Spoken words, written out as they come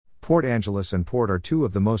Port Angeles and Port are two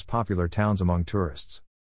of the most popular towns among tourists.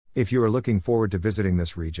 If you are looking forward to visiting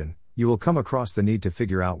this region, you will come across the need to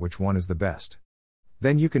figure out which one is the best.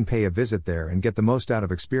 Then you can pay a visit there and get the most out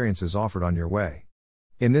of experiences offered on your way.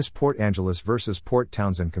 In this Port Angeles versus Port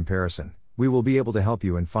Townsend comparison, we will be able to help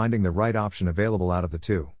you in finding the right option available out of the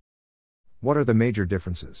two. What are the major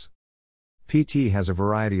differences? PT has a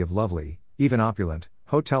variety of lovely, even opulent,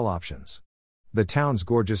 hotel options. The town's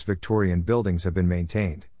gorgeous Victorian buildings have been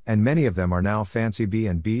maintained, and many of them are now fancy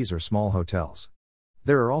B&Bs or small hotels.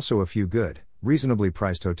 There are also a few good, reasonably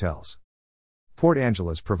priced hotels. Port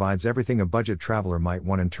Angeles provides everything a budget traveler might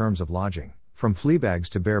want in terms of lodging, from flea bags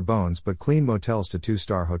to bare bones but clean motels to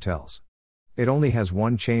 2-star hotels. It only has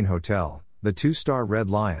one chain hotel, the 2-star Red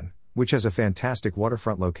Lion, which has a fantastic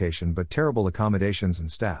waterfront location but terrible accommodations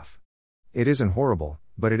and staff. It isn't horrible,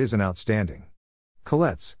 but it isn't outstanding.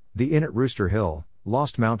 Colette's, the Inn at Rooster Hill,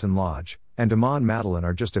 Lost Mountain Lodge, and Damon Madeline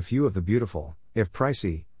are just a few of the beautiful, if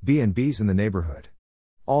pricey, B&Bs in the neighborhood.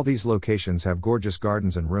 All these locations have gorgeous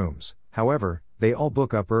gardens and rooms, however, they all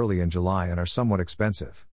book up early in July and are somewhat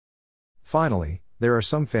expensive. Finally, there are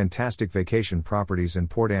some fantastic vacation properties in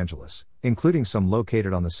Port Angeles, including some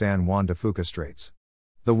located on the San Juan de Fuca Straits.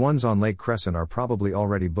 The ones on Lake Crescent are probably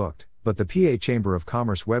already booked, but the PA Chamber of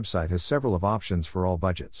Commerce website has several of options for all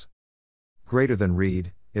budgets. Greater than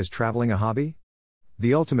read, is traveling a hobby?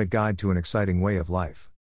 The ultimate guide to an exciting way of life.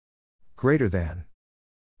 Greater than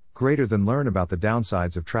learn about the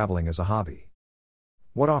downsides of traveling as a hobby.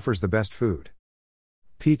 What offers the best food?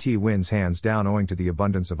 PT wins hands down owing to the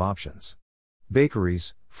abundance of options.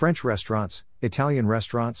 Bakeries, French restaurants, Italian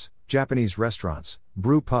restaurants, Japanese restaurants,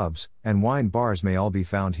 brew pubs, and wine bars may all be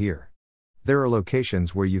found here. There are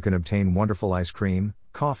locations where you can obtain wonderful ice cream,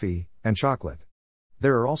 coffee, and chocolate.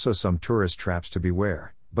 There are also some tourist traps to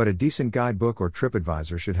beware, but a decent guidebook or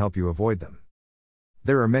TripAdvisor should help you avoid them.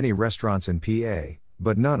 There are many restaurants in PA,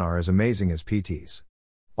 but none are as amazing as PT's.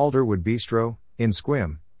 Alderwood Bistro, in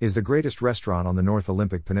Squim, is the greatest restaurant on the North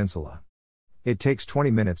Olympic Peninsula. It takes 20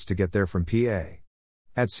 minutes to get there from PA.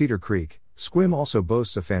 At Cedar Creek, Squim also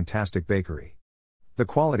boasts a fantastic bakery. The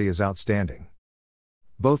quality is outstanding.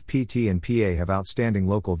 Both PT and PA have outstanding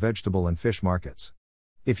local vegetable and fish markets.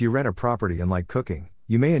 If you rent a property and like cooking,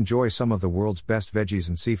 you may enjoy some of the world's best veggies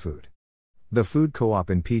and seafood. The food co-op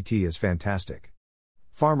in PT is fantastic.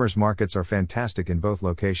 Farmers markets are fantastic in both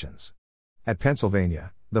locations. At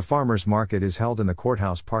Pennsylvania, the farmers market is held in the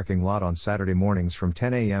courthouse parking lot on Saturday mornings from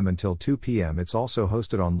 10 a.m. until 2 p.m. It's also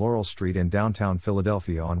hosted on Laurel Street in downtown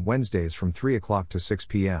Philadelphia on Wednesdays from 3 o'clock to 6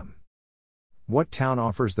 p.m. What town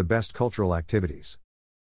offers the best cultural activities?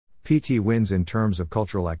 PT wins in terms of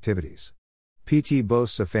cultural activities. PT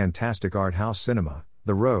boasts a fantastic art house cinema,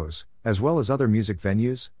 The Rose, as well as other music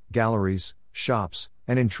venues, galleries, shops,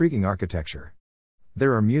 and intriguing architecture.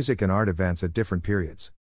 There are music and art events at different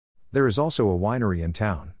periods. There is also a winery in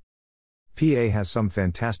town. PA has some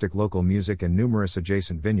fantastic local music and numerous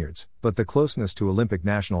adjacent vineyards, but the closeness to Olympic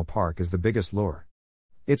National Park is the biggest lure.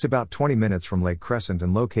 It's about 20 minutes from Lake Crescent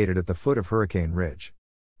and located at the foot of Hurricane Ridge.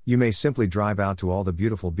 You may simply drive out to all the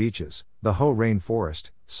beautiful beaches, the Hoh Rainforest,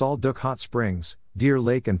 Salt Duck Hot Springs, Deer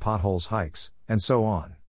Lake and Potholes hikes, and so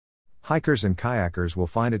on. Hikers and kayakers will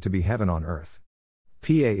find it to be heaven on earth.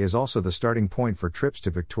 PA is also the starting point for trips to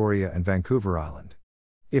Victoria and Vancouver Island.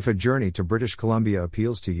 If a journey to British Columbia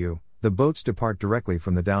appeals to you, the boats depart directly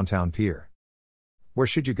from the downtown pier. Where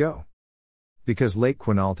should you go? Because Lake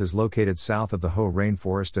Quinault is located south of the Hoh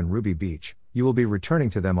Rainforest and Ruby Beach, you will be returning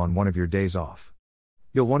to them on one of your days off.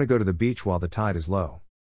 You'll want to go to the beach while the tide is low.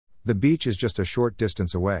 The beach is just a short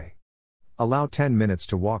distance away. Allow 10 minutes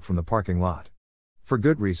to walk from the parking lot. For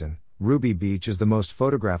good reason, Ruby Beach is the most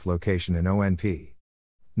photographed location in ONP.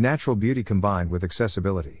 Natural beauty combined with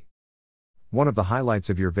accessibility. One of the highlights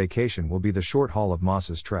of your vacation will be the short haul of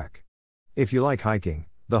Moss's Trek. If you like hiking,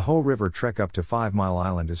 the Hoh River Trek up to 5 Mile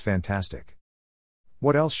Island is fantastic.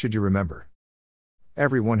 What else should you remember?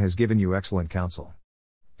 Everyone has given you excellent counsel.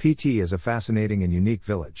 PT is a fascinating and unique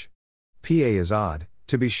village. PA is odd,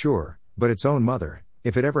 to be sure, but its own mother,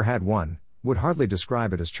 if it ever had one, would hardly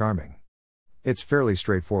describe it as charming. It's fairly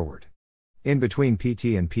straightforward. In between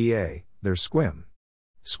PT and PA, there's Squim.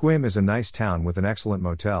 Squim is a nice town with an excellent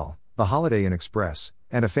motel, the Holiday Inn Express,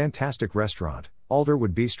 and a fantastic restaurant,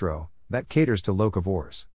 Alderwood Bistro, that caters to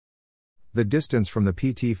locavores. The distance from the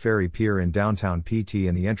PT Ferry Pier in downtown PT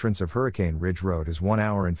and the entrance of Hurricane Ridge Road is 1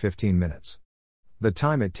 hour and 15 minutes. The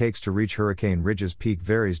time it takes to reach Hurricane Ridge's peak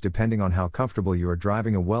varies depending on how comfortable you are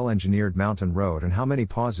driving a well-engineered mountain road and how many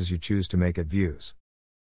pauses you choose to make at views.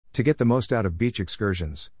 To get the most out of beach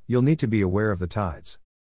excursions, you'll need to be aware of the tides.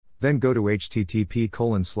 Then go to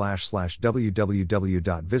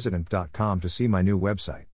http://www.visitamp.com to see my new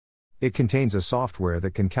website. It contains a software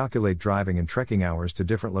that can calculate driving and trekking hours to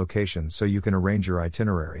different locations so you can arrange your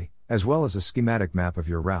itinerary, as well as a schematic map of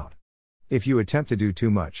your route. If you attempt to do too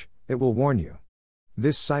much, it will warn you.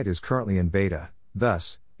 This site is currently in beta,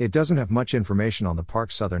 thus, it doesn't have much information on the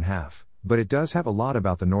park's southern half, but it does have a lot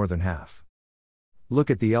about the northern half. Look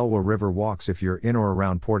at the Elwha River walks if you're in or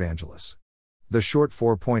around Port Angeles. The short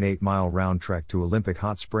 4.8-mile round trek to Olympic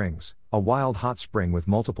Hot Springs, a wild hot spring with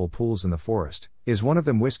multiple pools in the forest, is one of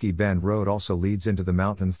them. Whiskey Bend Road also leads into the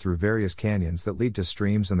mountains through various canyons that lead to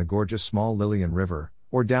streams and the gorgeous small Lillian River,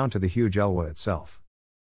 or down to the huge Elwha itself.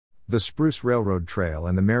 The Spruce Railroad Trail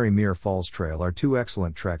and the Mary Mere Falls Trail are two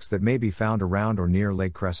excellent treks that may be found around or near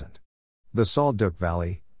Lake Crescent. The Sal Duc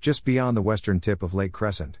Valley, just beyond the western tip of Lake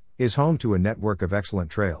Crescent, is home to a network of excellent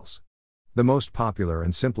trails. The most popular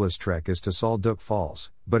and simplest trek is to Sal Duc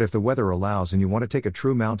Falls, but if the weather allows and you want to take a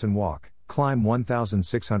true mountain walk, climb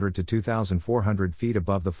 1,600 to 2,400 feet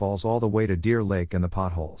above the falls all the way to Deer Lake and the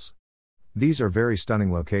Potholes. These are very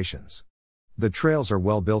stunning locations. The trails are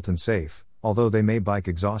well built and safe, although they may bike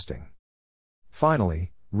exhausting.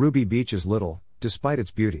 Finally, Ruby Beach is little, despite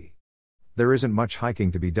its beauty. There isn't much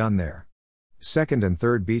hiking to be done there. Second and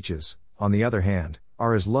third beaches, on the other hand,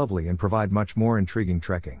 are as lovely and provide much more intriguing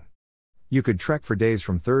trekking. You could trek for days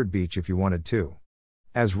from Third Beach if you wanted to.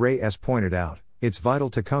 As Ray S. pointed out, it's vital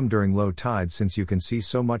to come during low tide since you can see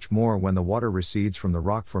so much more when the water recedes from the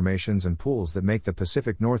rock formations and pools that make the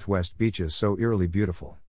Pacific Northwest beaches so eerily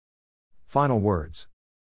beautiful. Final words.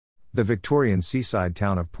 The Victorian seaside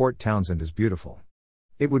town of Port Townsend is beautiful.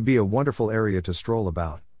 It would be a wonderful area to stroll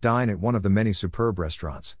about, dine at one of the many superb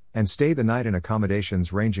restaurants, and stay the night in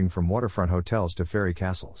accommodations ranging from waterfront hotels to fairy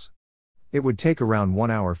castles. It would take around 1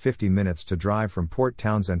 hour 50 minutes to drive from Port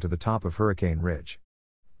Townsend to the top of Hurricane Ridge.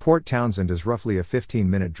 Port Townsend is roughly a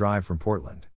 15-minute drive from Portland.